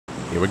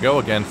Here we go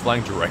again,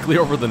 flying directly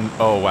over the...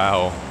 Oh,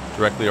 wow.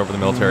 Directly over the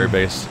military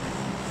base.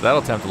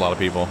 That'll tempt a lot of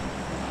people.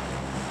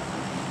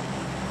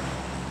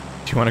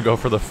 Do you want to go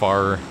for the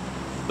far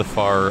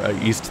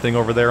east thing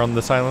over there on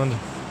this island?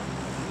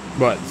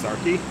 What,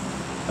 Zarki?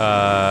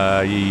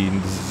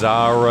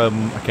 Zara...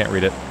 I can't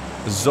read it.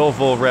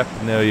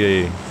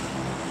 Zovolrepnoye.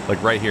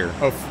 Like right here.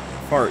 Oh,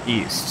 far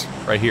east.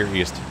 Right here,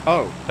 east.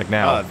 Oh. Like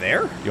now.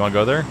 There? You want to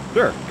go there?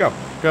 Sure, go.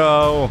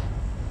 Go!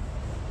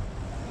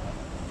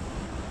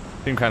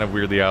 Seem kind of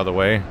weirdly out of the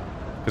way.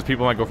 Because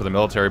people might go for the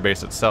military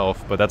base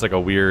itself, but that's like a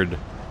weird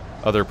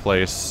other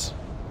place.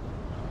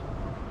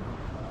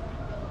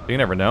 You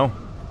never know.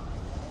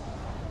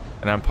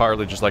 And I'm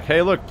partly just like,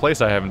 hey look,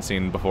 place I haven't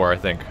seen before, I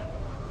think.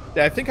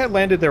 Yeah, I think I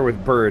landed there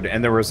with Bird,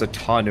 and there was a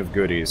ton of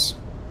goodies.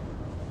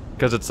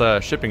 Because it's a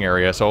shipping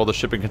area, so all the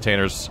shipping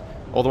containers,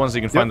 all the ones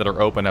you can find that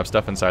are open have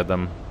stuff inside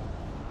them.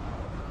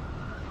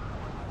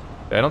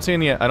 I don't see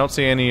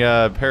any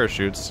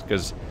parachutes,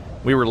 because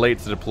we were late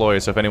to deploy,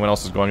 so if anyone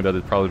else is going,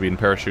 they'd probably be in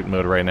parachute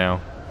mode right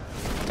now.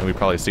 And we'd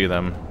probably see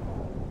them.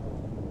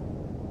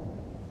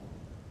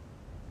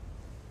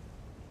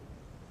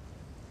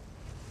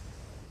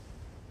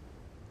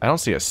 I don't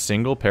see a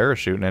single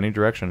parachute in any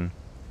direction.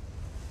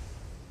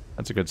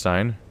 That's a good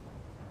sign.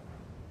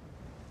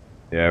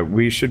 Yeah,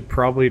 we should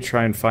probably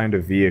try and find a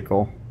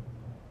vehicle.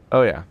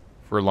 Oh yeah,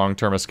 for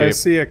long-term escape. I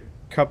see a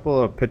couple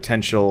of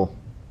potential...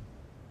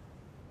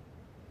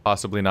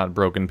 Possibly not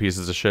broken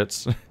pieces of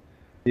shits.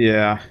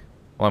 Yeah.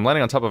 Well, I'm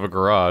landing on top of a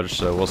garage,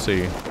 so we'll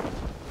see.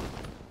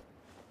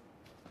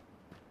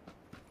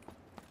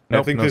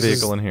 Nope, I think no this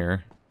vehicle is in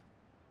here.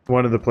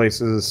 One of the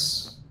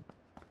places...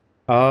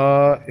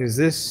 is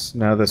this...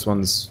 No, this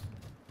one's...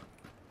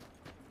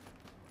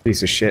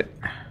 Piece of shit.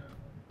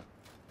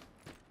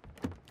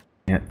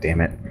 Yeah,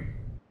 damn it.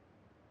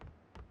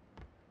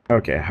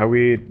 Okay, how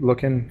we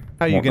looking?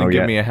 How you gonna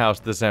give me a house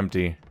this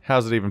empty?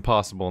 How's it even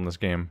possible in this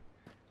game?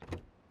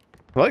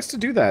 It likes to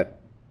do that.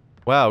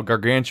 Wow,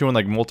 gargantuan,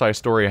 like,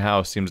 multi-story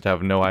house seems to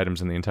have no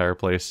items in the entire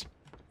place.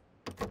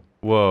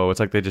 Whoa, it's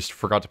like they just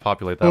forgot to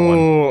populate that one.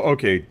 Oh,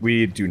 okay,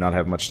 we do not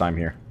have much time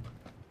here.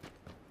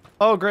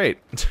 Oh, great.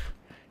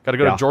 Gotta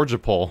go to Georgia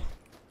Pole.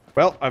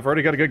 Well, I've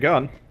already got a good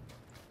gun.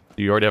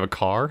 Do you already have a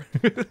car?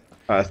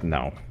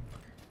 No.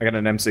 I got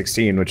an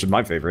M16, which is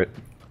my favorite.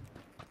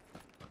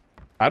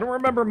 I don't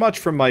remember much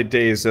from my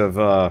days of,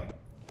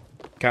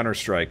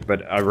 Counter-Strike,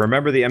 but I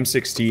remember the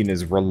M16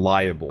 is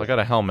reliable. I got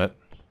a helmet.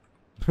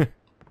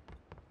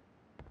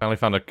 Finally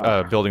found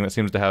a building that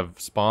seems to have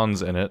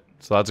spawns in it,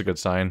 so that's a good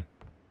sign.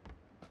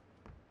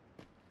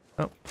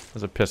 Oh,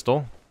 there's a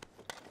pistol.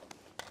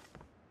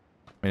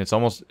 I mean, it's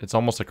almost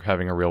like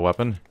having a real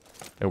weapon.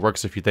 It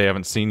works if they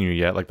haven't seen you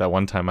yet, like that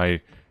one time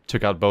I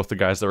took out both the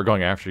guys that were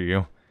going after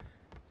you.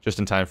 Just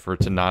in time for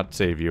it to not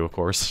save you, of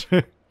course.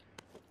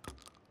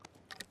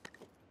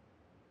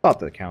 Thought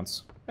that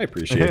counts. I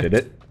appreciated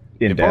it.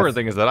 The important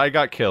thing is that I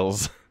got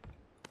kills.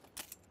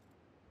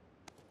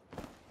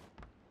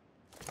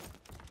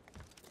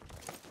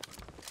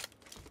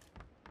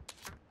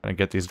 Gonna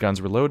get these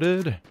guns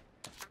reloaded.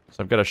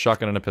 So I've got a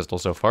shotgun and a pistol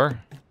so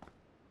far.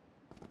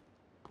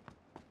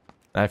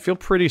 I feel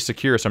pretty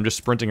secure, so I'm just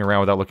sprinting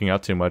around without looking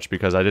out too much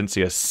because I didn't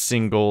see a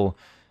single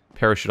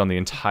parachute on the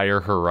entire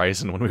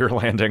horizon when we were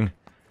landing.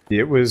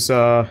 It was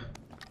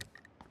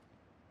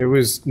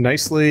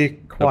nicely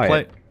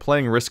quiet.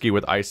 Playing risky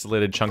with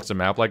isolated chunks of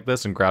map like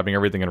this and grabbing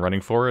everything and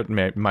running for it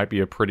might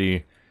be a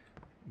pretty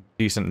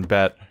decent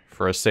bet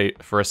for a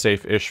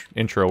safe-ish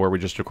intro where we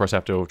just, of course,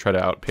 have to try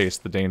to outpace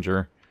the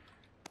danger.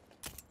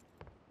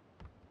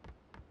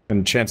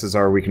 And chances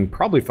are we can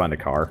probably find a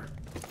car.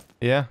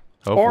 Yeah,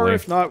 hopefully. Or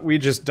if not, we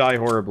just die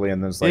horribly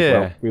and then it's like,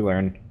 well, we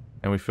learn.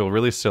 And we feel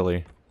really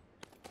silly.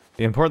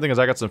 The important thing is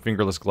I got some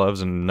fingerless gloves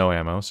and no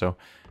ammo, so...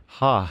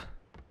 Ha.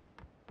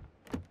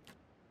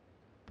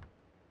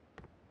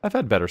 I've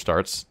had better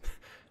starts.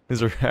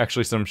 These are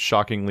actually some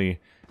shockingly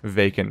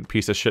vacant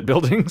piece of shit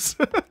buildings.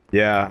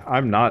 Yeah,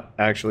 I'm not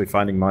actually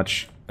finding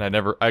much. And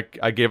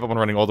I gave up on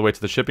running all the way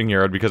to the shipping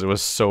yard because it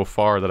was so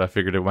far that I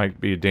figured it might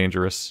be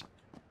dangerous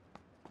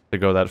to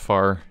go that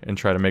far and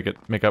try to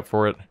make up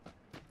for it.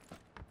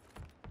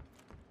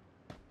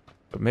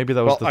 But maybe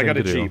that was the thing to do.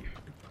 I got a Jeep.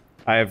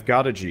 I have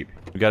got a Jeep.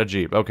 You got a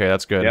Jeep. Okay,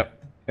 that's good.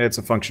 Yep. It's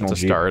a functional Jeep.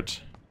 That's a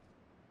start.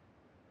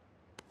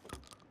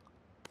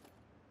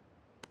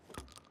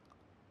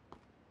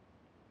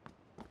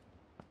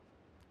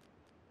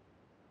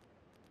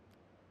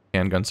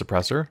 Handgun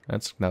suppressor.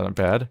 That's not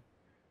bad.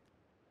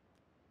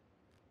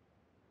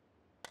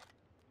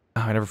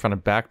 Oh, I never found a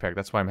backpack.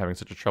 That's why I'm having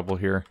such a trouble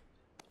here.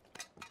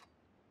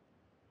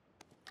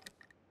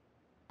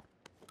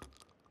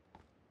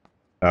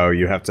 Oh,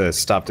 you have to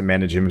stop to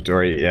manage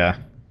inventory, yeah.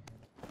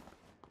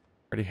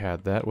 Already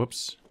had that.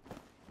 Whoops.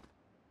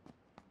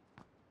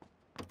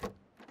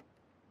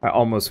 I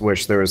almost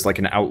wish there was like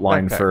an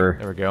outline for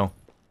there we go.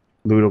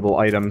 Lootable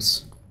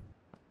items.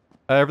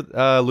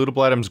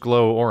 Lootable items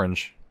glow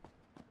orange.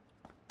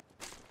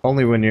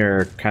 Only when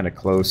you're kind of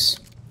close.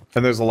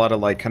 And there's a lot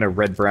of like kind of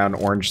red, brown,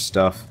 orange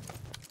stuff.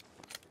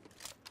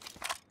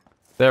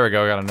 There we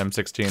go, I got an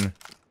M16.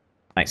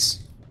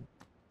 Nice.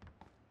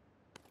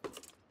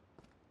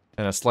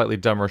 And a slightly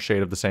dumber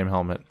shade of the same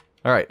helmet.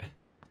 Alright.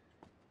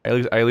 I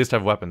at least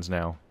have weapons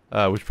now.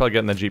 We should probably get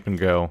in the Jeep and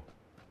go.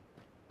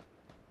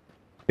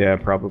 Yeah,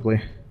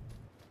 probably.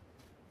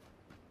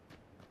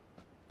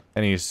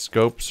 Any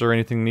scopes or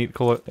anything neat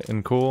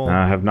and cool?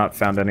 I have not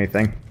found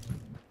anything.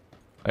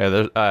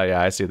 Yeah,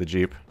 yeah, I see the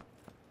Jeep.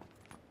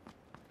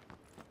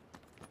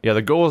 Yeah,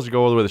 the goal is to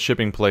go all the way to the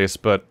shipping place,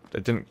 but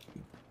it didn't.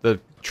 The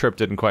trip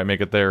didn't quite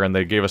make it there, and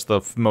they gave us the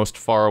most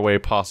far away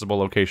possible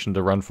location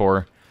to run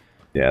for.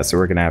 Yeah, so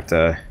we're gonna have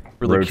to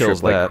Really road kills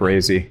trip like that.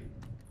 crazy.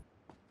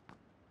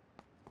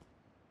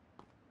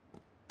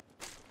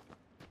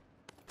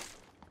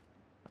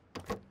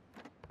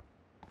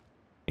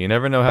 You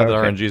never know how the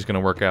Okay. RNG is going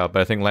to work out,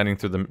 but I think landing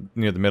through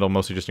near the middle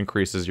mostly just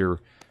increases your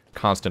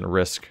constant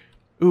risk.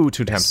 Ooh,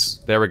 2 times.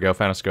 Yes. There we go,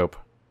 found a scope.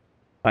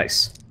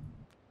 Nice.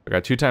 I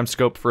got 2 times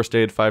scope, first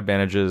aid, 5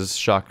 bandages,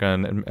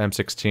 shotgun, and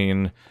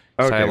M16,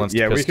 Okay, silenced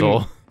yeah,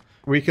 pistol.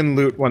 we can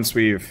loot once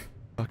we've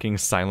Fucking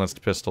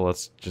silenced pistol,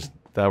 that's just,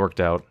 that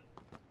worked out.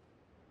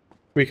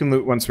 we can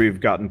loot once we've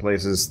gotten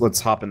places.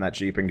 Let's hop in that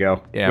Jeep and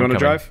go. Yeah, you I'm want to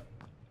coming. drive?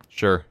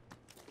 Sure.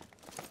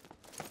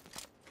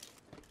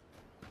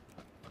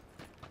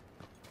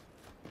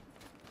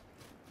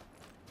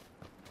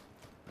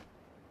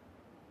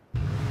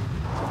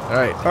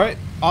 Alright. All right.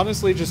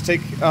 Honestly, just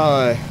take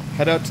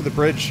head out to the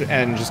bridge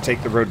and just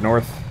take the road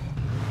north.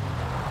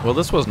 Well,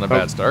 this wasn't a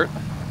bad start.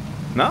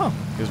 No.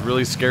 It was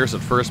really scarce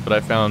at first, but I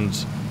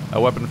found a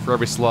weapon for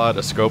every slot,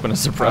 a scope, and a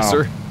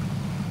suppressor.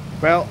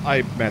 Well,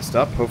 I messed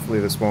up.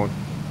 Hopefully this won't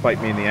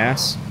bite me in the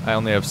ass. I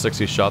only have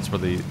 60 shots for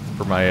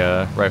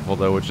my rifle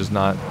though, which is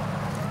not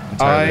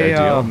entirely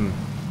ideal.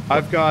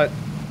 I've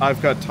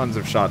got tons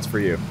of shots for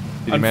you.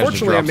 Did you manage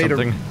to drop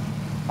something?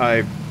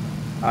 I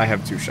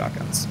have 2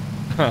 shotguns.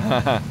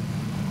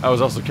 I was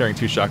also carrying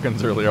 2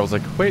 shotguns earlier. I was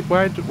like, wait,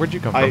 where'd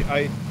you come from?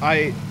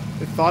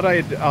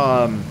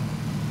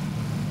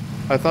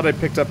 I thought I'd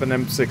picked up an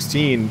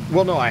M16.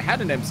 Well, no, I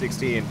had an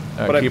M16,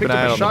 but I keep picked an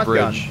eye up a out on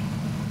the shotgun. bridge.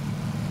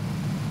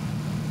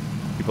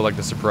 People like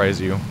to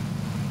surprise you.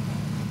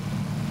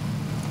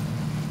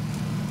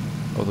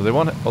 Although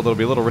it'll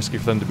be a little risky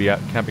for them to be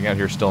camping out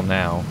here still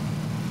now.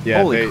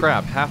 Yeah, Holy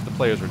crap! Half the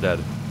players are dead.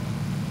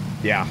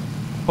 Yeah.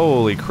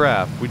 Holy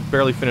crap! We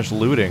barely finished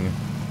looting.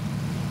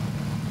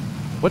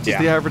 What does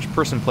the average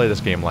person play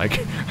this game like?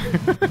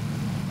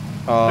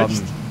 I'm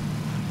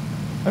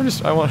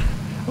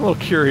a little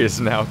curious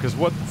now, because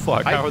what the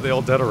fuck? How are they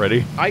all dead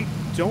already? I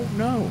don't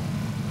know.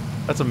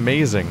 That's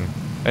amazing.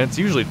 And it's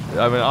usually,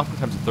 I mean,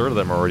 oftentimes a third of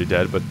them are already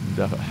dead, but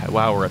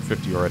wow, we're at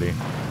 50 already.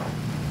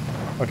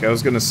 Okay, I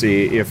was gonna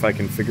see if I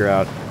can figure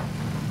out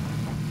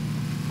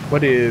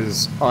what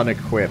is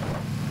unequip. So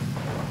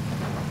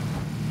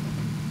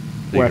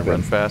you can Weapon.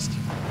 run fast.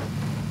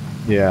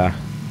 Yeah.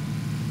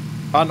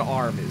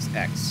 Unarm is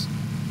X.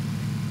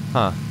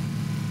 Huh.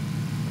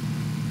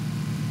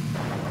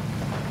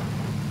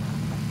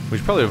 We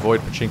should probably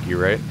avoid Pachinki,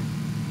 right?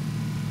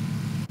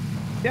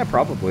 Yeah,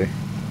 probably.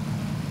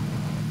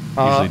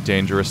 Usually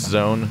dangerous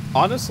zone.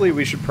 Honestly,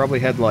 we should probably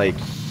head, like,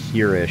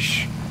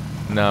 here-ish.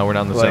 No, we're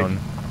not in the zone.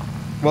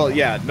 Well,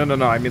 yeah, no,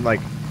 I mean,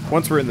 like,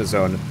 once we're in the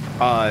zone,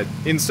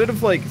 instead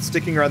of, like,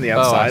 sticking around the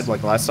outside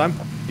like last time,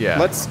 yeah.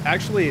 let's try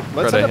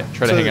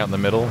to hang out in the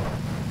middle.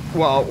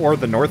 Well, or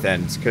the north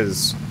end,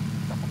 because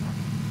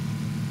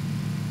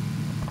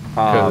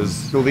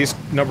the least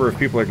number of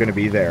people are going to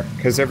be there,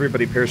 because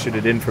everybody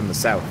parachuted in from the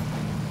south.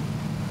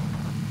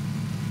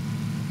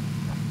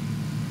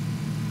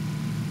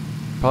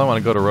 Probably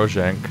want to go to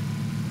Rozhank.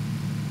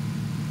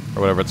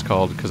 Or whatever it's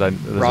called, because there's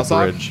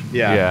Rozhok? a bridge.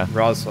 Yeah.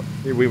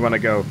 We want to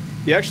go.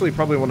 You actually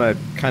probably want to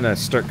kind of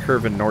start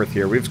curving north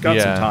here. We've got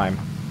some time.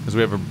 Because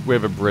we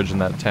have a bridge in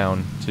that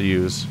town to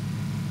use.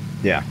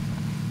 Yeah.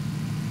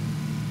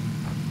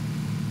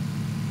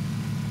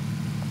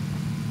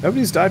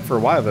 Nobody's died for a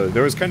while, though.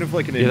 There was kind of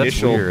like an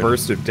initial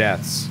burst of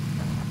deaths.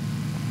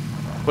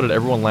 What, did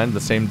everyone land in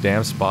the same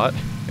damn spot?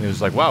 And it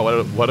was like,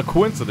 wow, what a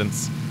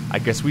coincidence. I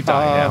guess we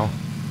die now.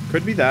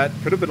 Could be that.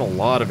 Could have been a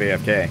lot of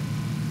AFK.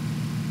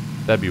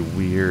 That'd be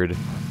weird.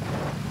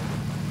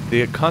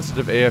 The concept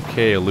of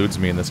AFK eludes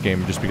me in this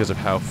game just because of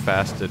how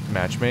fast it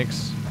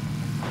matchmakes.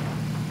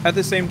 At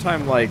the same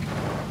time, like,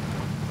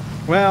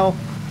 well,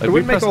 it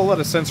wouldn't make a whole lot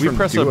of sense from We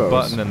press duos. a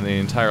button and the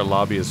entire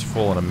lobby is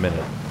full in a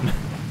minute.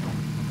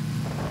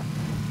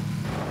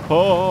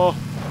 Oh!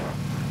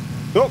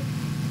 Oh!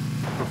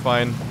 We're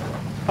fine.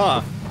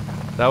 Huh.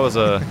 That was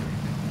a...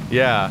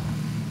 Yeah.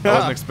 I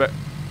wasn't expect...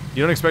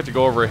 You don't expect to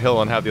go over a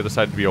hill and have the other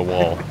side to be a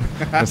wall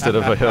instead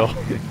of a hill.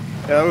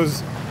 Yeah,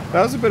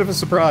 that was a bit of a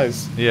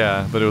surprise.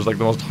 Yeah, but it was like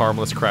the most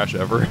harmless crash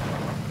ever.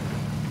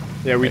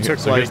 Yeah, we took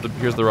so like...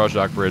 here's the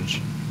Rozhok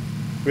Bridge.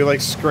 We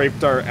like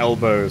scraped our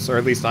elbows, or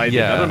at least I did.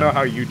 Yeah. I don't know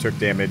how you took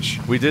damage.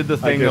 We did the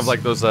thing of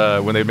like those,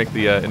 when they make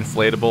the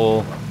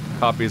inflatable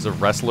copies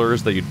of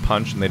wrestlers that you'd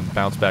punch and they'd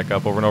bounce back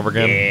up over and over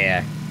again.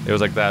 Yeah. It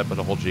was like that, but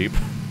a whole Jeep.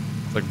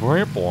 It's like,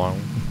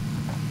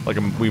 like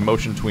we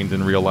motion tweened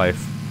in real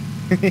life.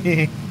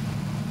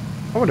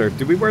 I wonder,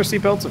 do we wear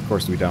seatbelts? Of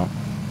course we don't.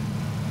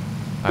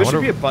 There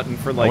should be a button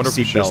for, like, I wonder if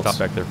we should seatbelts. stop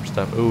back there for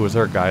stuff. Ooh, is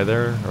there a guy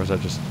there? Or is that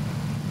just...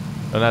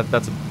 And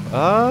that's a...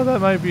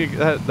 that might be...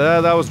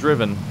 That was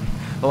driven.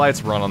 The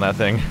lights were on that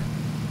thing.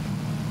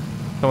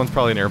 Someone's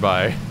probably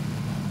nearby.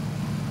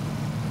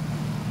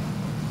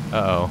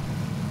 Uh-oh.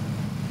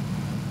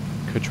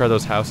 Could try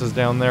those houses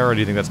down there, or do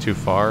you think that's too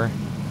far?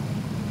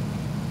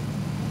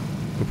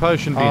 We probably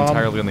shouldn't be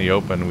entirely in the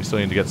open. We still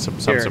need to get some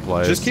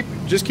supplies.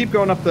 Just keep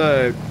going up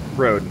the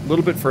road. A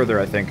little bit further,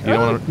 I think. You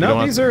don't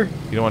want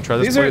to try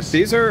this place?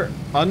 These are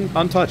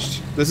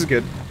untouched. This is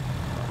good.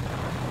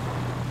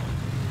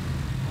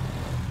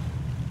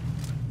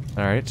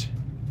 Alright.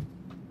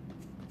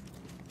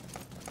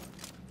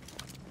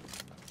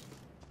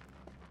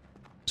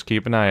 Just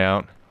keep an eye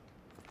out.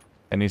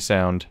 Any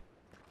sound.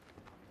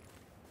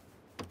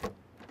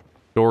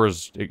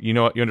 Doors, you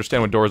know what, you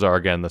understand what doors are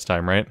again this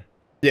time, right?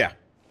 Yeah.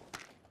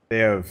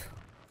 They're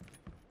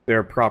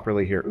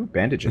properly here. Ooh,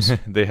 bandages.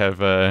 they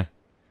have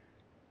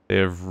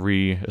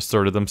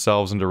reasserted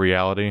themselves into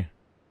reality.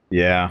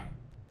 Yeah.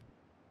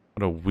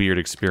 What a weird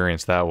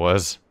experience that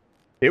was.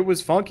 It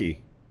was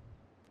funky.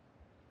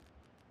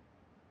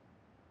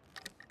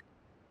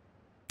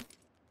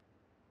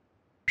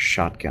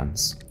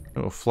 Shotguns.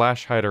 Oh,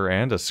 flash hider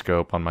and a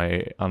scope on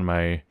my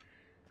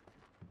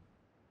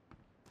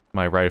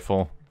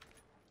rifle.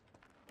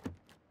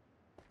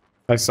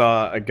 I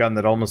saw a gun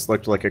that almost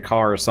looked like a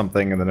car or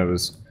something, and then it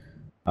was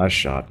a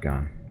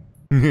shotgun.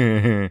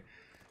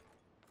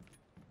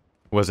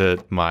 Was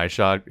it my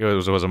shot?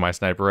 Was it my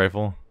sniper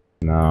rifle?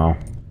 No.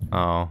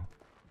 Oh.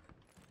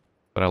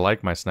 But I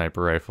like my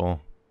sniper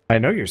rifle. I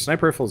know your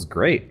sniper rifle is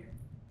great.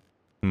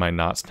 My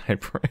not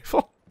sniper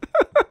rifle.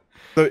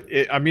 So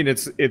I mean,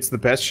 it's the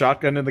best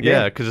shotgun in the game.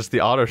 Yeah, because it's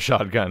the auto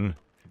shotgun,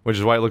 which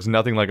is why it looks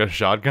nothing like a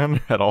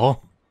shotgun at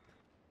all.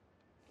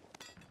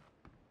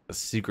 A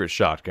secret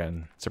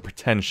shotgun. It's a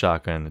pretend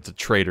shotgun. It's a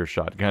traitor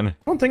shotgun.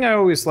 One thing I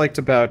always liked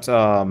about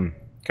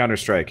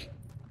Counter-Strike,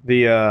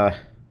 the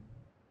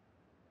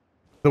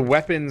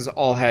weapons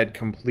all had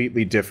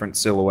completely different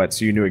silhouettes,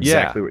 so you knew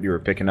exactly what you were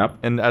picking up.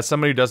 And as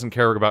somebody who doesn't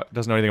know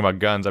anything about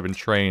guns, I've been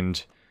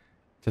trained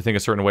to think a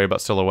certain way about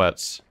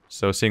silhouettes.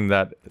 So seeing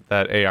that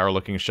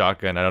AR-looking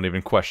shotgun, I don't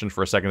even question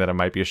for a second that it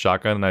might be a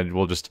shotgun, and I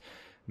will just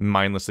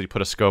mindlessly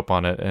put a scope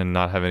on it and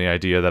not have any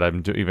idea that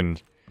I'm even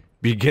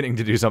beginning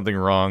to do something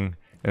wrong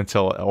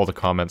until all the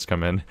comments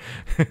come in.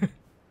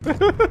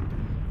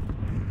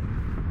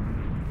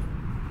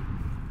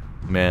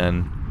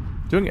 Man,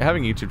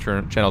 having YouTube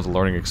channel is a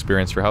learning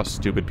experience for how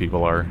stupid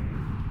people are.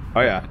 Oh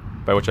yeah.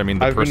 By which I mean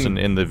the person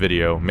in the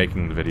video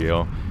making the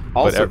video.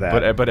 Also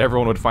but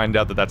everyone would find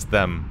out that that's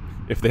them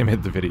if they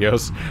made the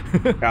videos.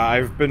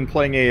 I've been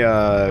playing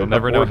You'll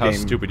never know how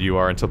stupid you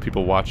are until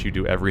people watch you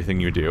do everything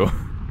you do.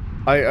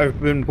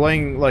 I've been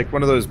playing like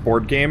one of those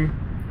board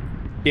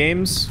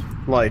games.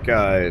 Like,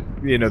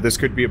 you know, this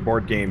could be a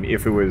board game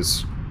if it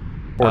was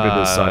ported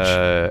as such.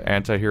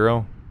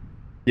 Anti-hero?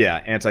 Yeah,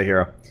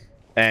 anti-hero.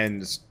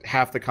 And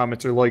half the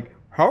comments are like,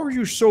 how are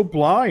you so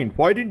blind?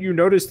 Why didn't you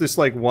notice this,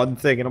 like, one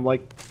thing? And I'm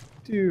like,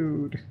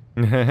 dude.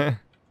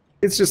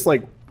 It's just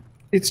like,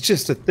 it's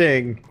just a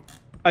thing.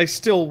 I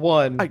still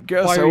won. I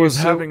guess I was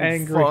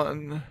having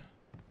fun.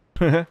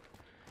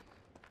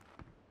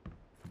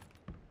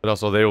 But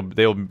also,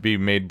 they'll be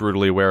made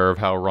brutally aware of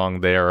how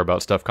wrong they are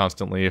about stuff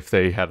constantly if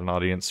they had an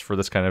audience for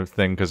this kind of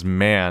thing, because,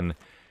 man,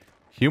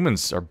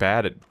 humans are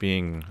bad at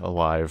being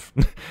alive.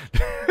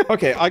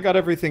 Okay, I got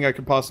everything I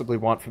could possibly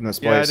want from this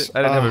place. Yeah,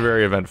 I didn't have a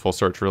very eventful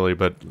search, really,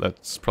 but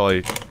that's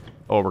probably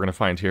all we're going to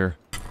find here.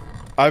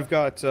 I've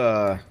got,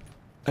 I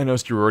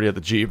noticed you were already at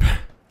the Jeep.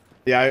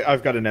 Yeah,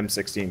 I've got an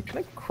M16. Can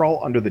I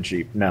crawl under the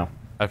Jeep? No.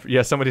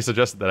 Yeah, somebody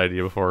suggested that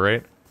idea before,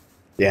 right?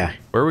 Yeah.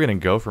 Where are we going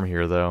to go from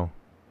here, though?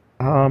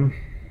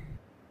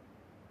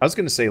 I was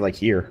gonna say, like,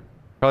 here.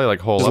 Probably, like,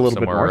 hole up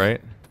somewhere,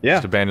 right? Yeah.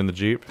 Just abandon the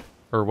Jeep?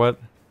 Or what?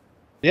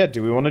 Yeah,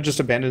 do we want to just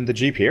abandon the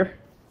Jeep here?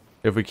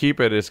 If we keep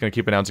it, it's gonna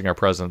keep announcing our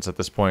presence at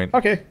this point.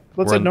 Okay,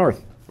 let's head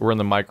north. We're in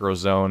the micro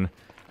zone,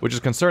 which is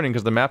concerning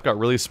because the map got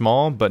really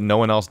small, but no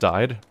one else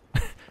died.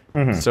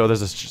 So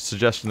there's a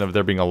suggestion of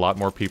there being a lot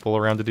more people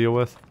around to deal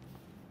with.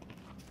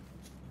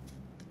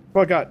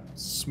 Well, it got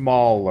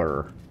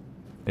smaller.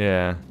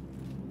 Yeah.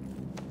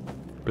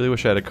 Really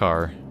wish I had a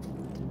car.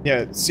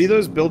 Yeah, see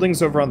those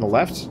buildings over on the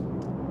left?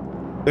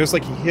 There's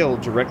like a hill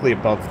directly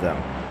above them.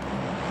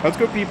 Let's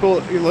go be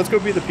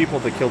the people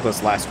that killed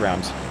us last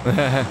round.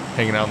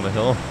 Hanging out on the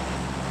hill?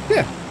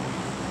 Yeah.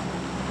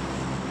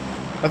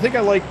 I think I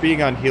like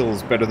being on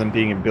hills better than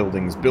being in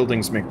buildings.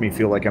 Buildings make me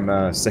feel like I'm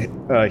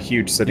a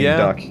huge sitting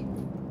duck.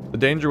 The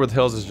danger with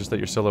hills is just that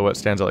your silhouette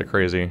stands out like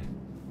crazy.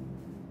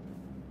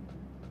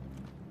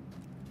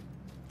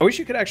 I wish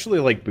you could actually,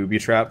 like,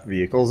 booby-trap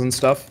vehicles and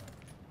stuff.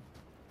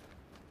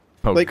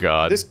 Oh, like,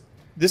 God.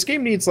 This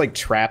game needs, like,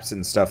 traps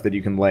and stuff that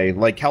you can lay.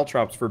 Like,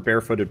 caltrops for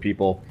barefooted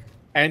people.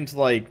 And,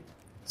 like,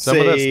 Some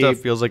of that stuff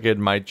feels like it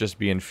might just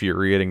be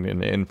infuriating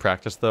in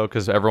practice, though,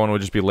 because everyone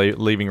would just be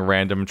leaving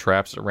random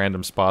traps at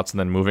random spots and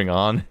then moving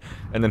on,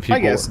 and then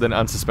then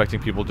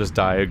unsuspecting people just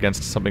die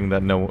against something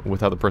that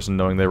without the person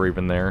knowing they were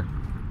even there.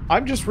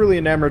 I'm just really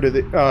enamored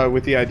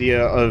with the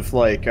idea of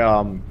like,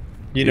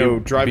 you know,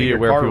 driving your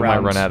car around. Be aware people might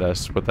run at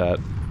us with that.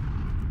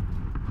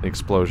 The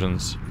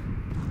explosions.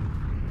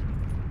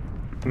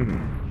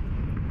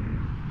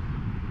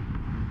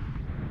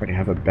 Already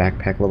have a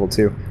backpack level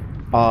 2.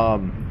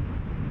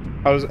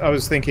 I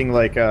was thinking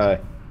like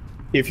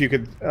if you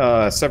could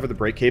sever the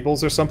brake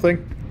cables or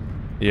something.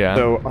 Yeah.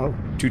 So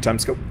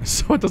 2x scope.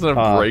 So it doesn't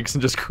have brakes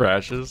and just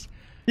crashes.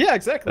 Yeah,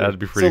 exactly. That'd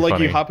be pretty funny. So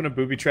like you hop in a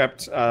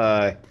booby-trapped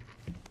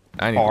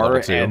I need car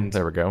level 2. and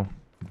there we go.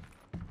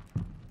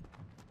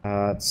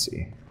 Let's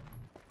see.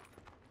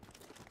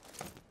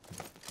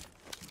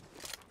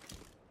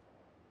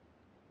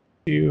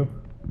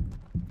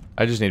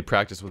 I just need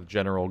practice with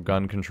general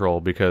gun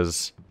control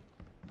because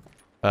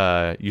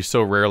you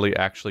so rarely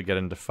actually get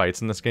into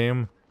fights in this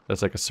game.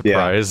 That's like a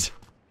surprise. Yeah.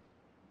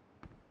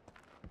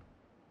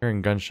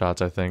 Hearing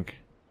gunshots, I think.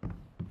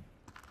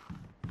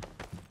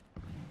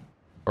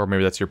 Or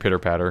maybe that's your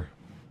pitter-patter.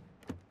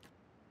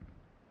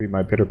 Be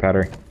my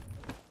pitter-patter.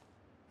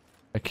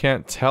 I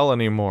can't tell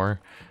anymore.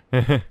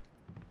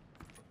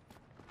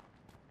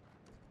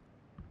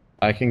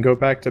 I can go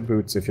back to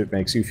boots if it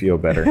makes you feel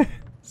better.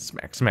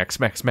 Smack, smack,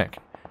 smack, smack.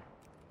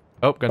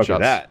 Oh, gunshots. Okay,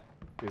 that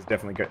is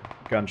definitely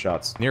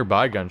gunshots.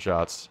 Nearby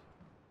gunshots.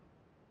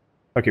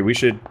 Okay, we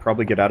should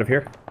probably get out of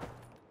here.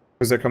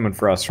 Because they're coming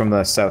for us from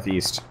the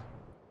southeast.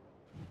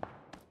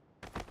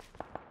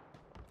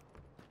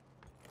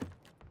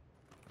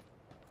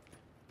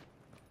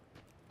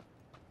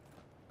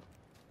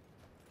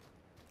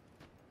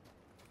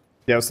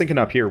 Yeah, I was thinking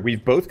up here,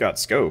 we've both got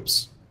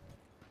scopes.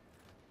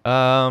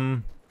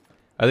 I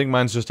think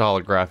mine's just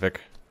holographic.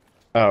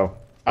 Oh.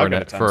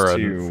 For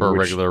a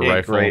regular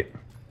rifle. Great.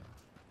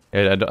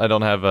 I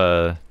don't have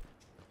a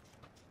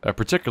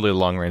particularly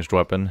long-ranged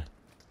weapon.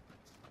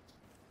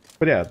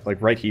 But yeah,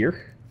 like right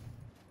here.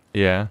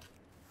 Yeah.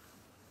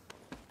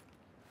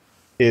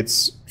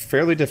 It's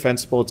fairly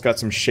defensible. It's got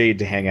some shade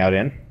to hang out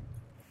in.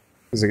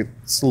 Because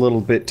it's a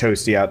little bit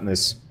toasty out in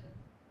this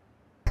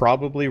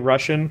probably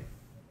Russian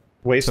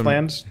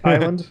wasteland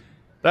island.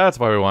 That's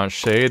why we want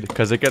shade,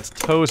 because it gets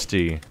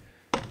toasty.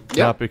 Yep.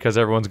 Not because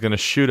everyone's gonna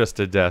shoot us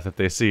to death if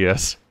they see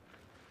us.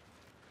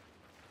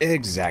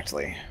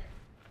 Exactly.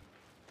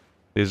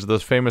 These are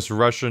those famous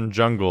Russian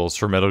jungles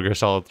for Metal Gear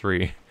Solid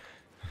 3.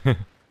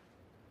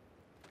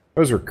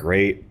 Those were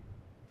great.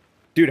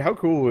 Dude, how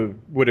cool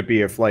would it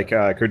be if, like,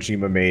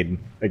 Kojima made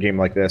a game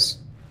like this?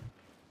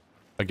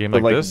 A game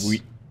like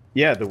this?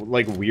 Yeah, the,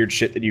 like, weird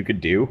shit that you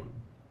could do.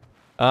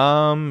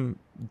 Doesn't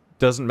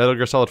Metal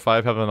Gear Solid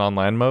 5 have an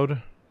online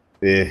mode?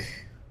 Did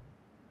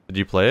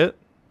you play it?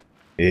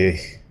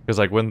 Because,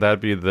 like, wouldn't that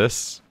be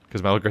this?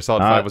 Because Metal Gear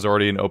Solid 5 was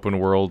already an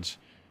open-world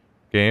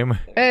game.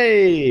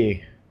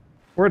 Hey!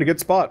 We're in a good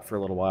spot for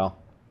a little while.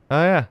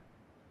 Oh, yeah.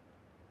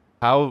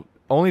 How...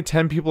 Only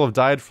 10 people have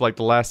died for, like,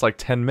 the last, like,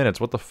 10 minutes.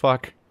 What the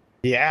fuck?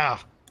 Yeah.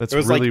 That's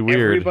really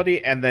weird.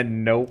 Everybody, and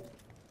then no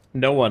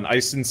one. I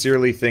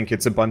sincerely think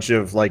it's a bunch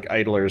of, like,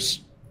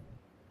 idlers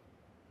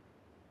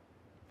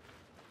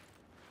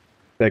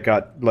that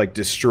got, like,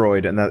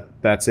 destroyed, and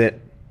that's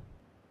it.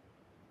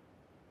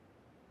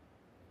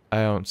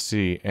 I don't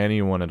see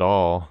anyone at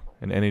all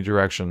in any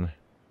direction.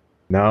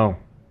 No.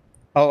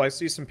 Oh, I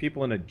see some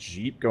people in a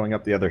Jeep going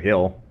up the other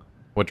hill.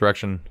 What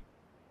direction?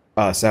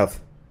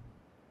 South.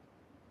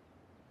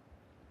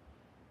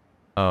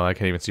 Oh, I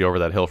can't even see over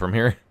that hill from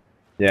here.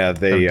 Yeah,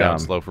 they,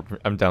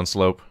 I'm down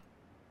slope.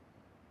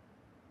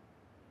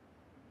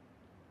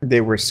 They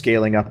were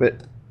scaling up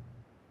it.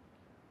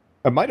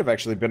 It might have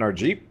actually been our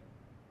Jeep.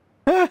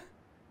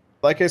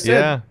 Like I said.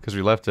 Yeah, because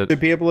we left it. To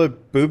be able to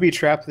booby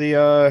trap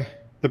the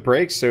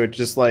brakes so it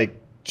just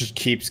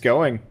keeps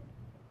going.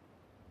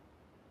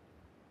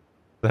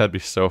 That'd be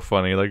so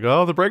funny. Like,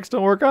 oh, the brakes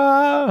don't work,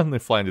 and they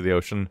fly into the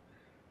ocean.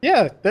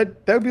 Yeah, that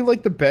would be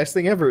like the best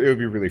thing ever. It would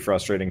be really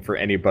frustrating for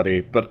anybody,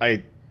 but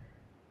I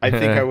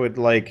think I would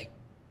like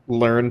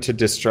learn to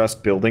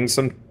distrust buildings.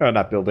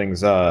 Not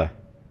buildings. Oh,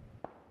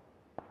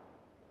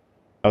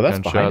 that's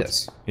gunshots behind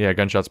us. Yeah,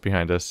 gunshots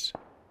behind us.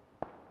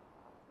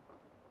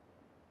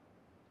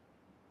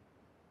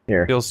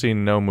 Here, you'll see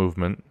no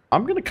movement.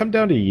 I'm gonna come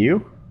down to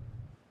you,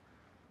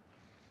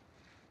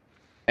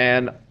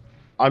 and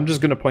I'm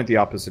just gonna point the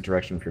opposite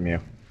direction from you.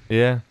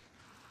 Yeah.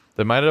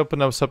 They might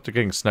open us up to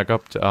getting snuck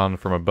up on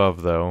from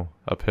above, though.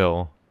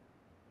 Uphill.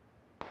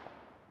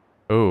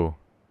 Ooh.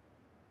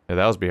 Yeah,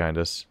 that was behind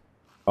us.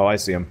 Oh, I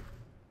see him.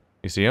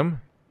 You see him?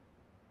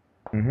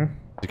 Mm-hmm. Is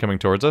he coming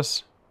towards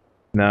us?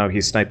 No,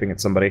 he's sniping at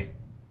somebody.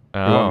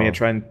 Oh. You want me to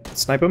try and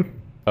snipe him?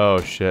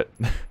 Oh, shit.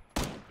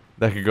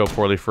 That could go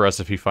poorly for us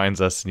if he finds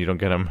us and you don't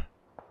get him.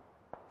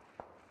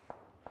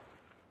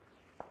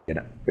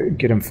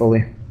 Get him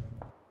fully.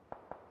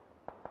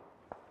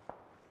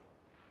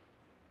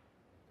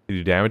 Did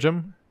you damage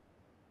him?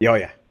 Oh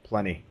yeah,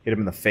 plenty. Hit him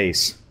in the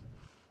face.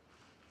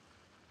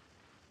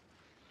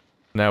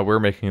 Now we're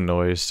making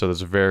noise, so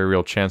there's a very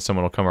real chance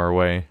someone will come our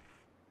way.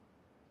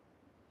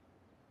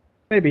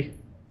 Maybe.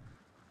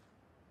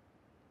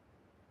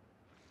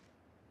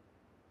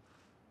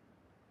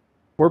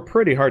 We're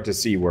pretty hard to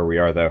see where we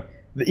are, though.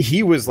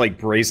 He was, like,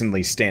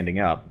 brazenly standing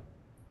up.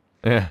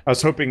 Yeah. I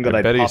was hoping that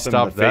I'd bet he pop him in the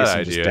stopped that face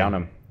and just idea. down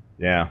him.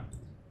 Yeah.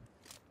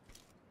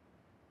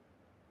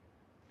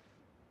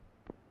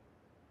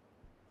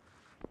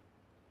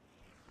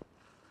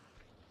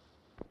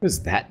 What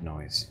is that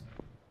noise?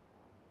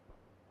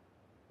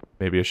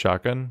 Maybe a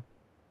shotgun?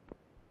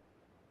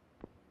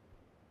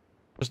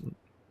 Just,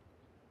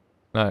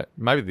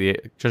 might be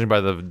judging by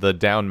the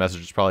down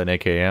message, it's probably an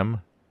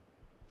AKM.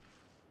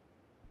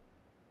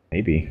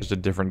 Maybe. Just a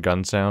different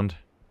gun sound.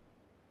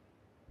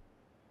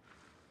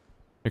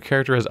 Your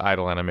character has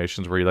idle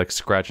animations where he, like,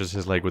 scratches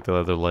his leg with the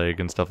other leg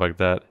and stuff like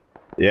that.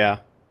 Yeah.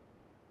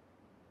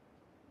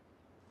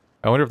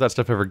 I wonder if that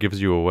stuff ever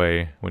gives you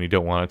away when you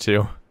don't want it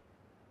to.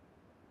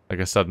 Like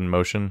a sudden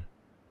motion.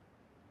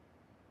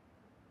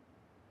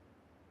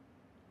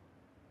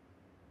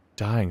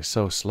 Dying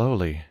so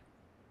slowly.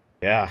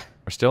 Yeah.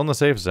 We're still in the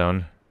safe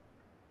zone.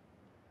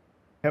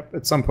 Yep,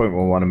 at some point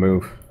we'll want to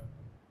move.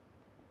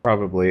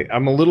 Probably.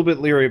 I'm a little bit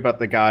leery about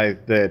the guy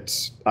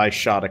that I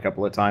shot a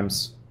couple of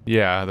times.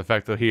 Yeah, the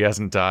fact that he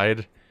hasn't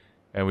died,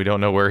 and we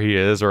don't know where he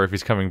is, or if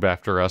he's coming back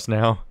after us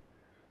now.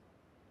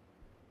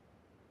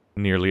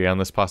 Nearly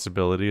endless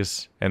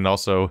possibilities. And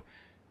also,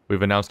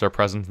 we've announced our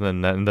presence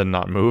and then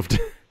not moved.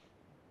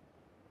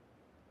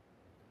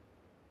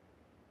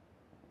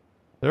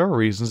 There are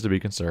reasons to be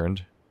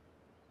concerned.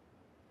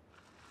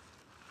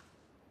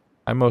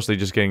 I'm mostly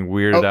just getting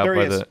weirded out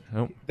by the...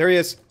 Oh, there he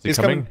is. He's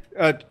coming?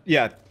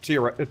 Yeah, to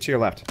your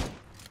left.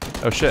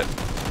 oh shit.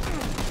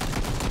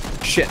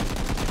 Shit.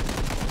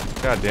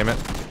 God damn it.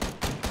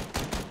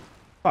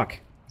 Fuck.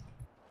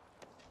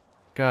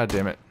 God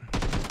damn it.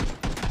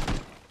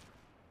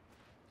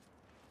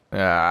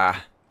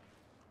 Ah.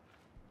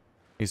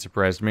 He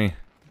surprised me.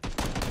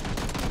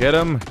 Get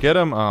him! Get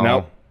him! Oh.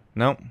 Nope.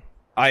 Nope.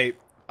 I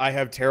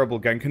have terrible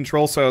gun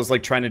control, so I was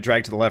like trying to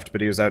drag to the left,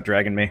 but he was out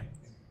dragging me.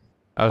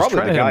 I was Probably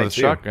trying the to hit him guy, with a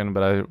too. shotgun,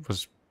 but I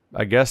was,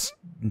 I guess,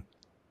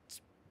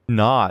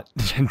 not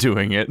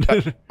doing it.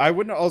 I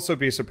wouldn't also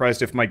be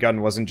surprised if my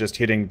gun wasn't just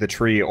hitting the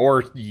tree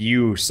or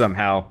you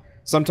somehow.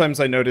 Sometimes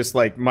I notice,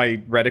 like, my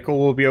reticle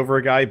will be over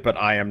a guy, but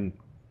I am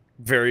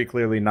very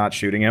clearly not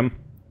shooting him.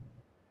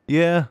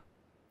 Yeah.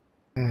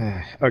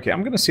 Okay,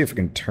 I'm gonna see if I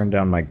can turn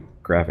down my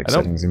graphic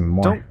settings even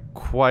more. Don't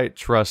quite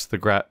trust the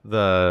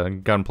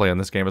gunplay in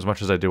this game as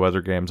much as I do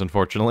other games,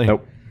 unfortunately.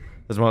 Nope.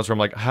 There's moments where I'm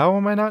like, how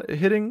am I not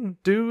hitting,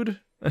 dude?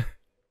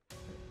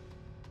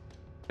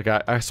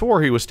 Like, I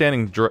swore he was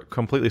standing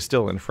completely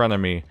still in front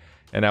of me,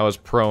 and I was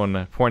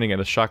prone, pointing at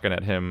a shotgun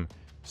at him,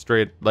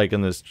 straight, like,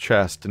 in his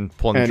chest, and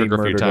pulling the And he trigger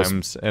a few murdered us.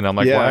 times, and I'm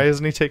like, Yeah. why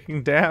isn't he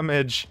taking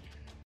damage?